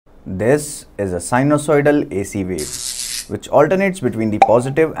This is a sinusoidal AC wave, which alternates between the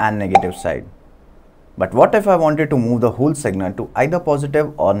positive and negative side. But what if I wanted to move the whole signal to either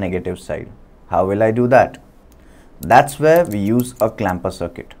positive or negative side? How will I do that? That's where we use a clamper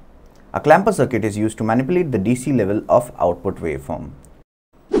circuit. A clamper circuit is used to manipulate the DC level of output waveform.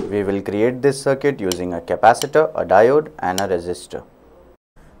 We will create this circuit using a capacitor, a diode and a resistor.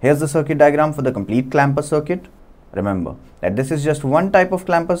 Here's the circuit diagram for the complete clamper circuit. Remember that this is just one type of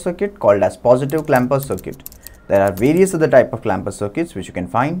clamper circuit called as positive clamper circuit. There are various other type of clamper circuits which you can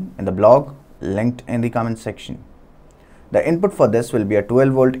find in the blog linked in the comment section. The input for this will be a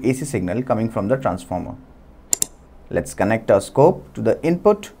 12 volt AC signal coming from the transformer. Let's connect our scope to the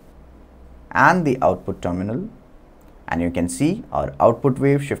input and the output terminal, and you can see our output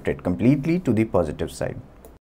wave shifted completely to the positive side.